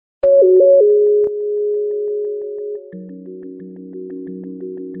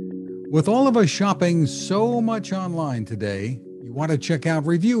With all of us shopping so much online today, you want to check out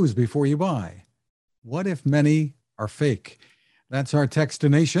reviews before you buy. What if many are fake? That's our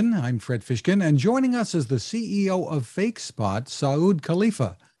Techstination. I'm Fred Fishkin, and joining us is the CEO of Fakespot, Saoud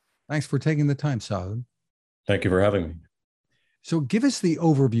Khalifah. Thanks for taking the time, Saoud. Thank you for having me. So give us the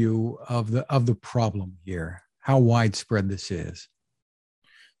overview of the problem here, how widespread this is.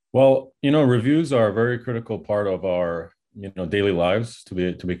 Well, reviews are a very critical part of our, daily lives, to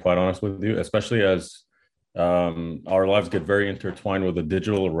be quite honest with you, especially as our lives get very intertwined with the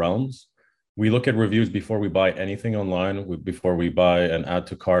digital realms. We look at reviews before we buy anything online, before we buy an add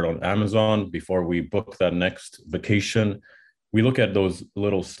to cart on Amazon, before we book that next vacation. We look at those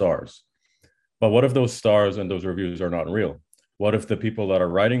little stars. But what if those stars and those reviews are not real? What if the people that are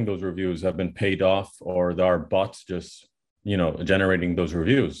writing those reviews have been paid off, or there are bots just, generating those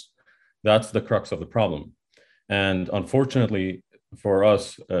reviews? That's the crux of the problem. And unfortunately for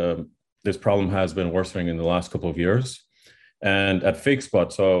us, this problem has been worsening in the last couple of years. And at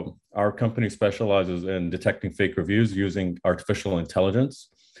Fakespot, so our company specializes in detecting fake reviews using artificial intelligence.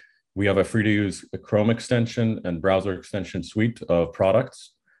 We have a free-to-use Chrome extension and browser extension suite of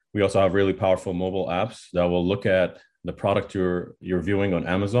products. We also have really powerful mobile apps that will look at the product you're viewing on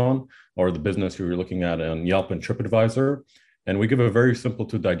Amazon, or the business you're looking at on Yelp and TripAdvisor. And we give a very simple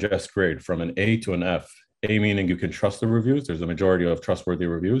to digest grade from an A to an F. A meaning you can trust the reviews. There's a majority of trustworthy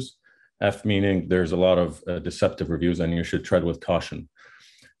reviews. F meaning there's a lot of deceptive reviews and you should tread with caution.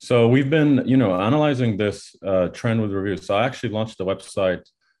 So we've been, analyzing this trend with reviews. So I actually launched the website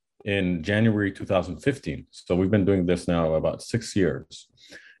in January 2015. So we've been doing this now about 6 years.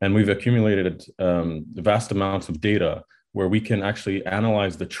 And we've accumulated vast amounts of data where we can actually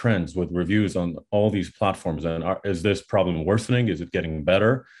analyze the trends with reviews on all these platforms. And is this problem worsening? Is it getting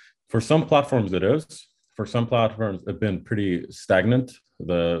better? For some platforms, it is. For some platforms, it's been pretty stagnant.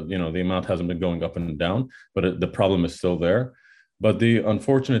 The amount hasn't been going up and down, but the problem is still there. But the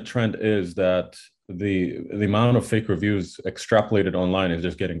unfortunate trend is that the amount of fake reviews extrapolated online is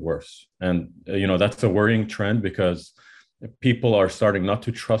just getting worse. And, that's a worrying trend, because people are starting not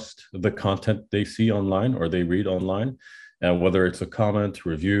to trust the content they see online or they read online, whether it's a comment,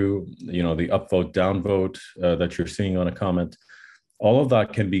 review, the upvote, downvote that you're seeing on a comment. All of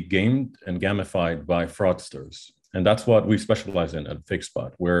that can be gamed and gamified by fraudsters. And that's what we specialize in at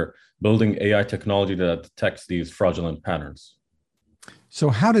Fakespot. We're building AI technology that detects these fraudulent patterns. So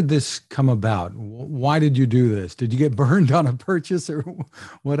how did this come about? Why did you do this? Did you get burned on a purchase, or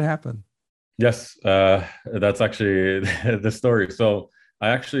what happened? Yes, that's actually the story. So I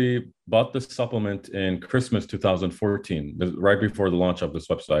actually bought this supplement in Christmas 2014, right before the launch of this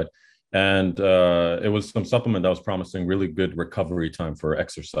website. And it was some supplement that was promising really good recovery time for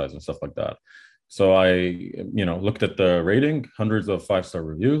exercise and stuff like that. So I, looked at the rating, hundreds of 5-star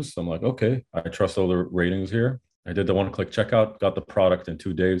reviews. So I'm like, okay, I trust all the ratings here. I did the one-click checkout, got the product in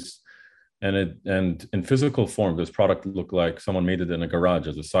 2 days. And in physical form, this product looked like someone made it in a garage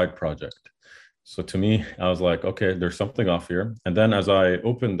as a side project. So to me, I was like, okay, there's something off here. And then as I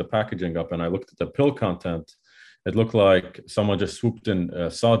opened the packaging up and I looked at the pill content, it looked like someone just swooped in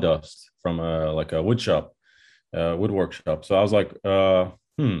sawdust from like a woodwork shop. So I was like,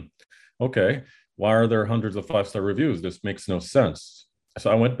 okay, why are there hundreds of 5-star reviews? This makes no sense. So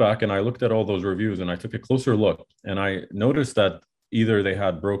I went back and I looked at all those reviews and I took a closer look, and I noticed that either they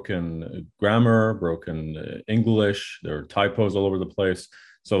had broken grammar, broken English, there were typos all over the place.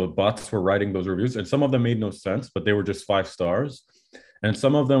 So bots were writing those reviews, and some of them made no sense, but they were just 5 stars. And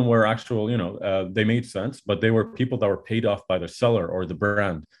some of them were actual, they made sense, but they were people that were paid off by the seller or the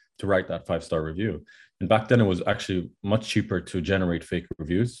brand to write that 5-star review. And back then it was actually much cheaper to generate fake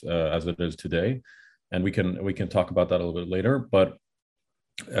reviews as it is today. And we can talk about that a little bit later. But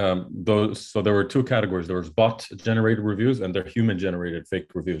so there were 2 categories. There was bot generated reviews and there human generated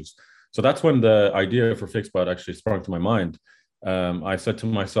fake reviews. So that's when the idea for Fakespot actually sprung to my mind. I said to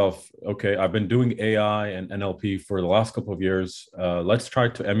myself, okay, I've been doing AI and NLP for the last couple of years. Let's try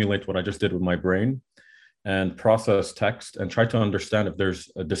to emulate what I just did with my brain and process text and try to understand if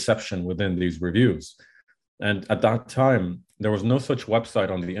there's a deception within these reviews. And at that time, there was no such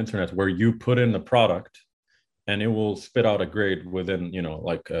website on the internet where you put in the product and it will spit out a grade within,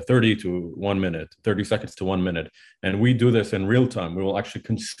 30 to 1 minute, 30 seconds to 1 minute. And we do this in real time. We will actually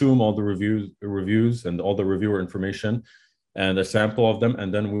consume all the reviews and all the reviewer information and a sample of them,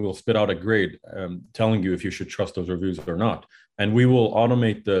 and then we will spit out a grade telling you if you should trust those reviews or not. And we will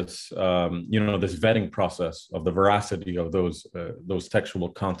automate this, this vetting process of the veracity of those textual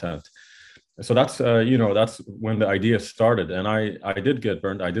content. So that's when the idea started. And I did get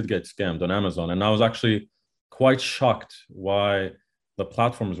burned. I did get scammed on Amazon, and I was actually quite shocked why the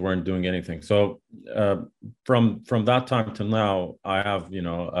platforms weren't doing anything. So from that time to now, I have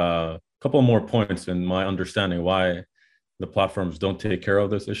a couple more points in my understanding why the platforms don't take care of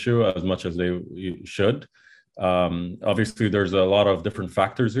this issue as much as they should. Obviously, there's a lot of different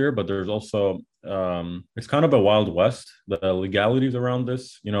factors here, but there's also it's kind of a wild west. The legalities around this,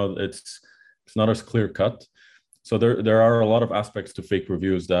 it's not as clear cut. So there are a lot of aspects to fake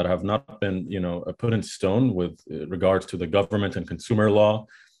reviews that have not been put in stone with regards to the government and consumer law,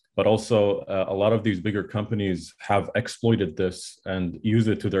 but also a lot of these bigger companies have exploited this and use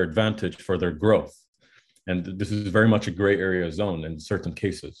it to their advantage for their growth. And this is very much a gray area zone in certain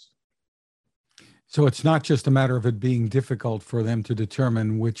cases. So it's not just a matter of it being difficult for them to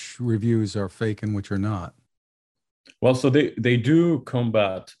determine which reviews are fake and which are not. Well, so they do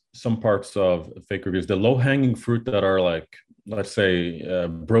combat some parts of fake reviews. The low-hanging fruit that are like, let's say,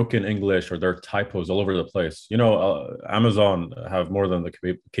 broken English or there are typos all over the place. Amazon have more than the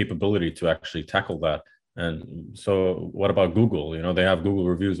capability to actually tackle that. And so what about Google? They have Google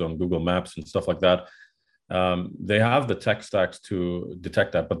reviews on Google Maps and stuff like that. They have the tech stacks to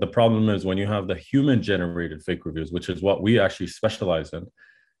detect that. But the problem is when you have the human-generated fake reviews, which is what we actually specialize in,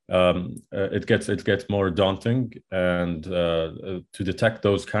 it gets more daunting, and to detect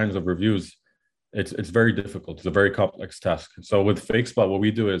those kinds of reviews, it's very difficult. It's a very complex task. So with Fakespot, what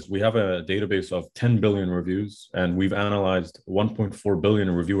we do is we have a database of 10 billion reviews, and we've analyzed 1.4 billion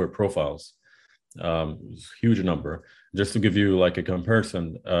reviewer profiles. It's a huge number. Just to give you like a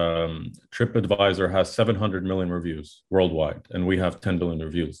comparison, TripAdvisor has 700 million reviews worldwide, and we have 10 billion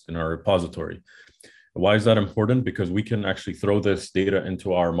reviews in our repository. Why is that important? Because we can actually throw this data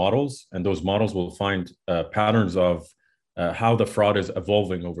into our models, and those models will find patterns of how the fraud is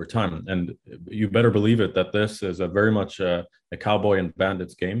evolving over time. And you better believe it that this is a very much a cowboy and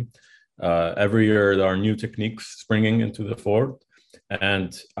bandits game. Every year there are new techniques springing into the fore,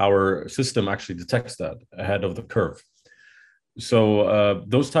 and our system actually detects that ahead of the curve. So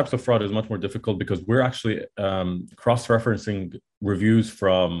those types of fraud is much more difficult because we're actually cross-referencing reviews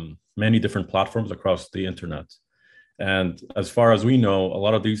from many different platforms across the internet. And as far as we know, a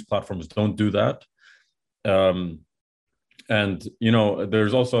lot of these platforms don't do that. And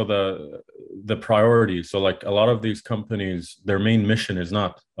there's also the priority. So like a lot of these companies, their main mission is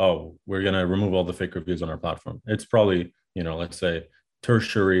not, oh, we're going to remove all the fake reviews on our platform. It's probably, let's say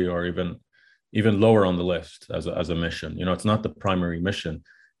tertiary or even lower on the list as a mission. It's not the primary mission.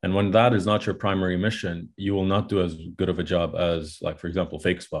 And when that is not your primary mission, you will not do as good of a job as, like, for example,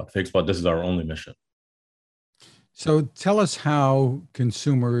 Fakespot. Fakespot, this is our only mission. So tell us how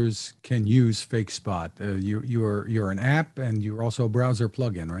consumers can use Fakespot. You're an app, and you're also a browser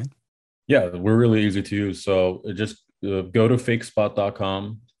plugin, right? Yeah, we're really easy to use. So just go to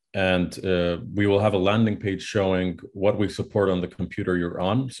fakespot.com, and we will have a landing page showing what we support on the computer you're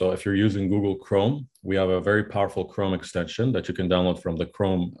on. So if you're using Google Chrome, we have a very powerful Chrome extension that you can download from the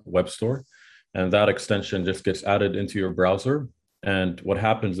Chrome web store. And that extension just gets added into your browser. And what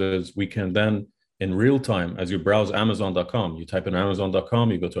happens is we can then, in real time, as you browse Amazon.com, you type in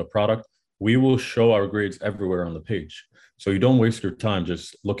Amazon.com, you go to a product, we will show our grades everywhere on the page. So you don't waste your time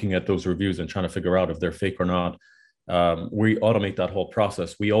just looking at those reviews and trying to figure out if they're fake or not. We automate that whole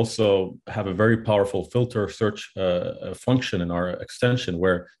process. We also have a very powerful filter search function in our extension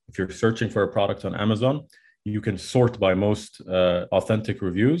where if you're searching for a product on Amazon, you can sort by most authentic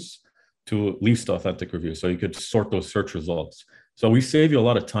reviews to least authentic reviews. So you could sort those search results. So we save you a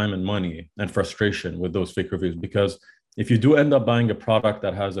lot of time and money and frustration with those fake reviews, because if you do end up buying a product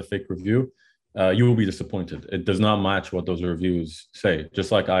that has a fake review, you will be disappointed. It does not match what those reviews say,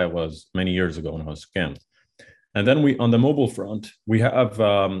 just like I was many years ago when I was scammed. And then on the mobile front, we have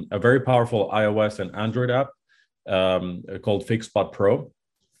a very powerful iOS and Android app called Fakespot Pro.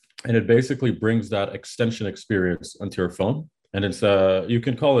 And it basically brings that extension experience onto your phone. And it's you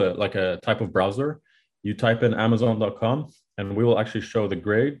can call it like a type of browser. You type in Amazon.com, and we will actually show the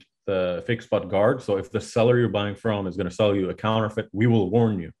grade, the Fakespot guard. So if the seller you're buying from is going to sell you a counterfeit, we will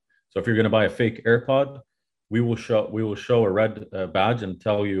warn you. So if you're going to buy a fake AirPod, we will show a red badge and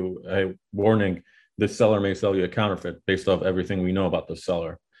tell you, hey, warning, this seller may sell you a counterfeit based off everything we know about the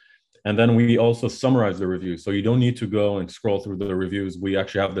seller. And then we also summarize the reviews. So you don't need to go and scroll through the reviews. We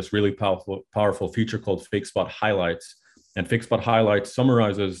actually have this really powerful feature called Fakespot Highlights. And Fakespot Highlights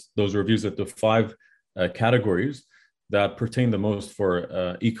summarizes those reviews into 5 categories that pertain the most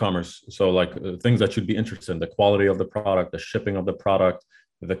for e-commerce. So like things that should be interested in: the quality of the product, the shipping of the product,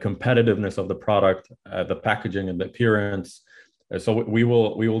 the competitiveness of the product, the packaging and the appearance. So we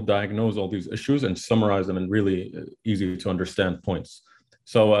will diagnose all these issues and summarize them in really easy to understand points.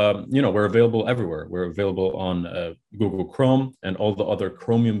 So, we're available everywhere. We're available on Google Chrome and all the other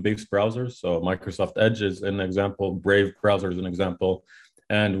Chromium-based browsers. So Microsoft Edge is an example, Brave browser is an example,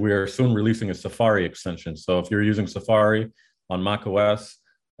 and we are soon releasing a Safari extension. So if you're using Safari on Mac OS,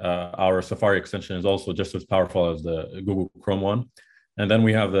 our Safari extension is also just as powerful as the Google Chrome one. And then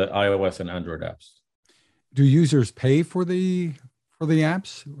we have the iOS and Android apps. Do users pay for the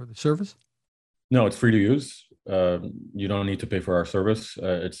apps or the service? No, it's free to use. You don't need to pay for our service.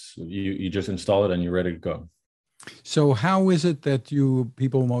 It's you just install it and you're ready to go. So how is it that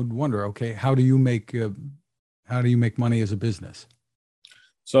people would wonder, okay, how do you make money as a business?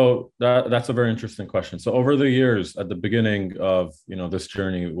 So that's a very interesting question. So over the years, at the beginning of this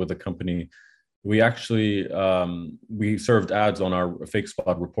journey with the company, we actually we served ads on our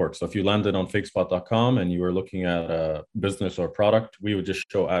Fakespot report. So if you landed on fakespot.com and you were looking at a business or product, we would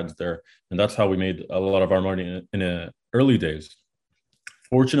just show ads there, and that's how we made a lot of our money in the early days.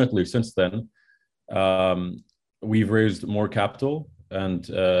 Fortunately, since then, we've raised more capital, and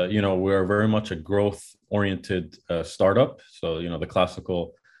we're very much a growth-oriented startup. So the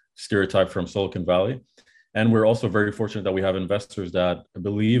classical stereotype from Silicon Valley. And we're also very fortunate that we have investors that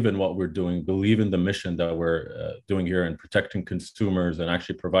believe in what we're doing, believe in the mission that we're doing here and protecting consumers and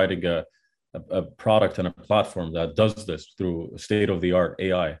actually providing a product and a platform that does this through state-of-the-art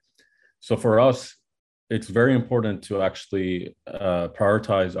AI. So for us, it's very important to actually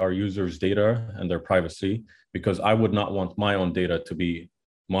prioritize our users' data and their privacy, because I would not want my own data to be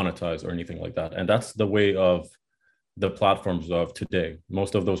monetized or anything like that. And that's the way of the platforms of today.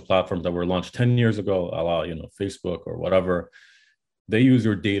 Most of those platforms that were launched 10 years ago, a la, Facebook or whatever, they use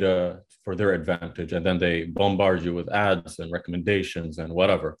your data for their advantage, and then they bombard you with ads and recommendations and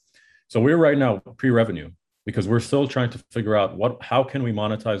whatever. So we're right now pre-revenue, because we're still trying to figure out how can we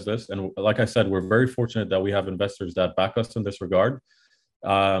monetize this. And like I said, we're very fortunate that we have investors that back us in this regard.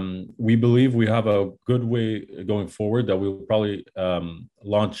 We believe we have a good way going forward that we'll probably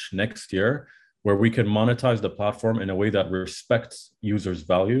launch next year, where we can monetize the platform in a way that respects users'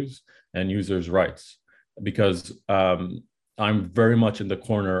 values and users' rights. Because I'm very much in the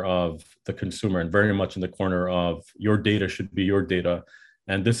corner of the consumer and very much in the corner of your data should be your data.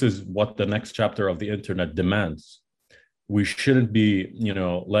 And this is what the next chapter of the internet demands. We shouldn't be,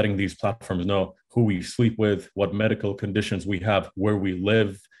 letting these platforms know who we sleep with, what medical conditions we have, where we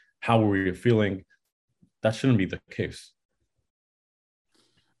live, how we're feeling. That shouldn't be the case.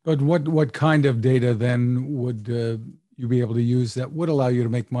 But what kind of data then would you be able to use that would allow you to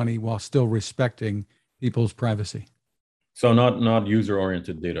make money while still respecting people's privacy? So not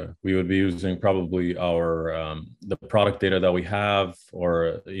user-oriented data. We would be using probably our the product data that we have,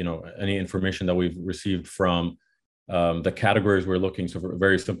 or any information that we've received from the categories we're looking. So for a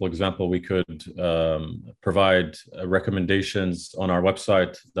very simple example, we could provide recommendations on our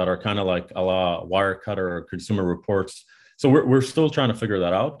website that are kind of like a la Wirecutter or Consumer Reports. So we're still trying to figure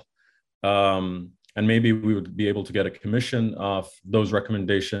that out. And maybe we would be able to get a commission off those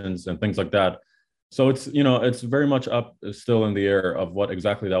recommendations and things like that. So it's very much up still in the air of what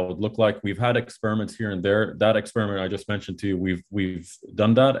exactly that would look like. We've had experiments here and there. That experiment I just mentioned to you, we've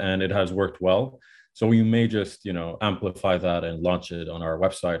done that and it has worked well. So we may just, amplify that and launch it on our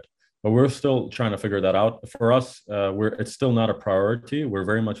website. But we're still trying to figure that out. For us, it's still not a priority. We're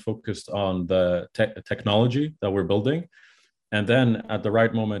very much focused on the technology that we're building. And then at the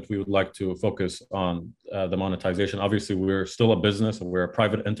right moment, we would like to focus on the monetization. Obviously, we're still a business, we're a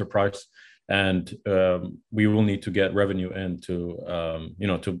private enterprise, and we will need to get revenue in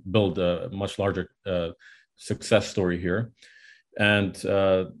to build a much larger success story here. And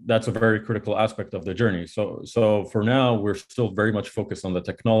that's a very critical aspect of the journey. So for now, we're still very much focused on the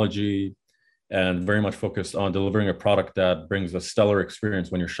technology and very much focused on delivering a product that brings a stellar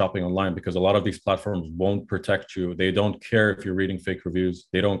experience when you're shopping online, because a lot of these platforms won't protect you. They don't care if you're reading fake reviews.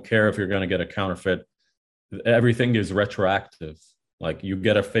 They don't care if you're going to get a counterfeit. Everything is retroactive. Like, you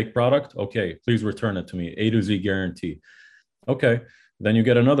get a fake product, okay, please return it to me, A to Z guarantee. Okay, then you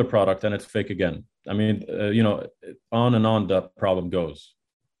get another product and it's fake again. I mean, on and on that problem goes.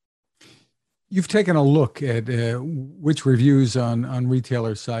 You've taken a look at which reviews on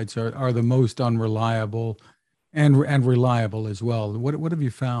retailer sites are the most unreliable and reliable as well. What have you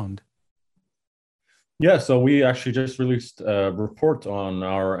found? Yeah, so we actually just released a report on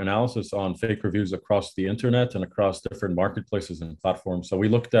our analysis on fake reviews across the internet and across different marketplaces and platforms. So we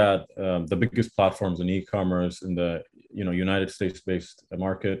looked at the biggest platforms in e-commerce in the United States-based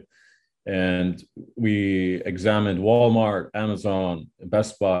market, and we examined Walmart, Amazon,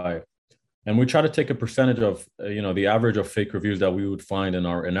 Best Buy, and we try to take a percentage of the average of fake reviews that we would find in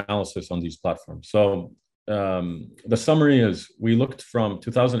our analysis on these platforms. So the summary is we looked from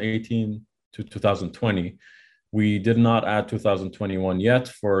 2018 to 2020. We did not add 2021 yet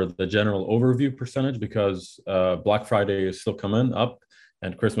for the general overview percentage because Black Friday is still coming up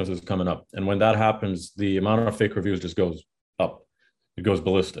and Christmas is coming up. And when that happens, the amount of fake reviews just goes up. It goes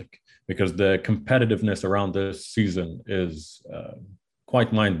ballistic because the competitiveness around this season is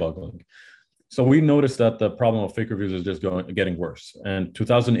quite mind-boggling. So we noticed that the problem of fake reviews is just getting worse. And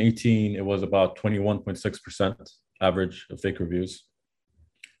 2018, it was about 21.6% average of fake reviews.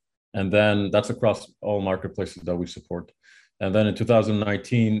 And then that's across all marketplaces that we support. And then in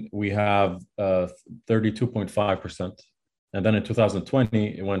 2019, we have 32.5%. And then in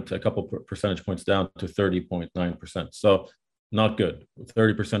 2020, it went a couple percentage points down to 30.9%. So not good.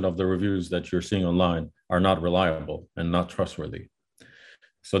 30% of the reviews that you're seeing online are not reliable and not trustworthy.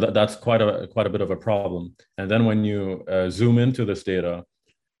 So that's quite a bit of a problem. And then when you zoom into this data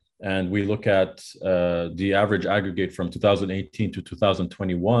and we look at the average aggregate from 2018 to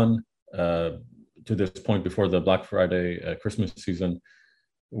 2021 to this point before the Black Friday Christmas season,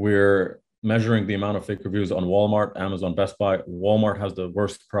 we're measuring the amount of fake reviews on Walmart, Amazon, Best Buy. Walmart has the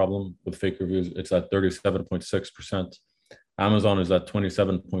worst problem with fake reviews. It's at 37.6%. Amazon is at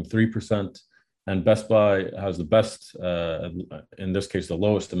 27.3%. And Best Buy has the best, in this case, the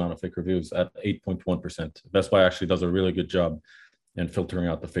lowest amount of fake reviews at 8.1%. Best Buy actually does a really good job in filtering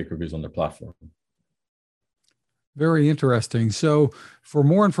out the fake reviews on their platform. Very interesting. So for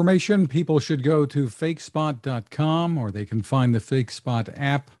more information, people should go to fakespot.com, or they can find the Fakespot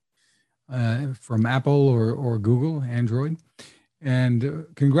app from Apple or Google, Android. And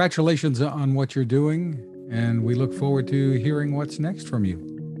congratulations on what you're doing. And we look forward to hearing what's next from you.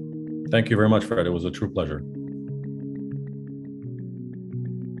 Thank you very much, Fred. It was a true pleasure.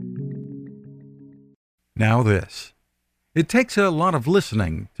 Now this. It takes a lot of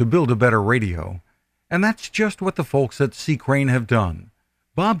listening to build a better radio, and that's just what the folks at C. Crane have done.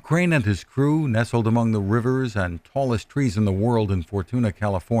 Bob Crane and his crew, nestled among the rivers and tallest trees in the world in Fortuna,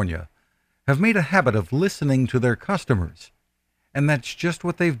 California, have made a habit of listening to their customers. And that's just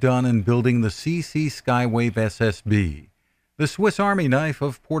what they've done in building the CC Skywave SSB, the Swiss Army knife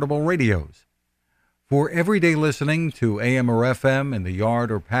of portable radios. For everyday listening to AM or FM in the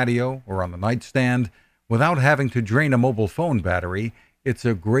yard or patio or on the nightstand without having to drain a mobile phone battery, it's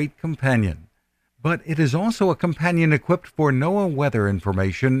a great companion. But it is also a companion equipped for NOAA weather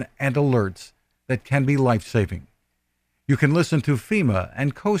information and alerts that can be life-saving. You can listen to FEMA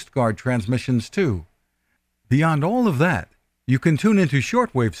and Coast Guard transmissions too. Beyond all of that, you can tune into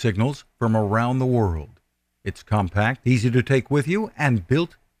shortwave signals from around the world. It's compact, easy to take with you, and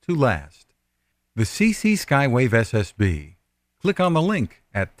built to last. The CC Skywave SSB. Click on the link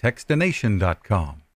at Techstination.com.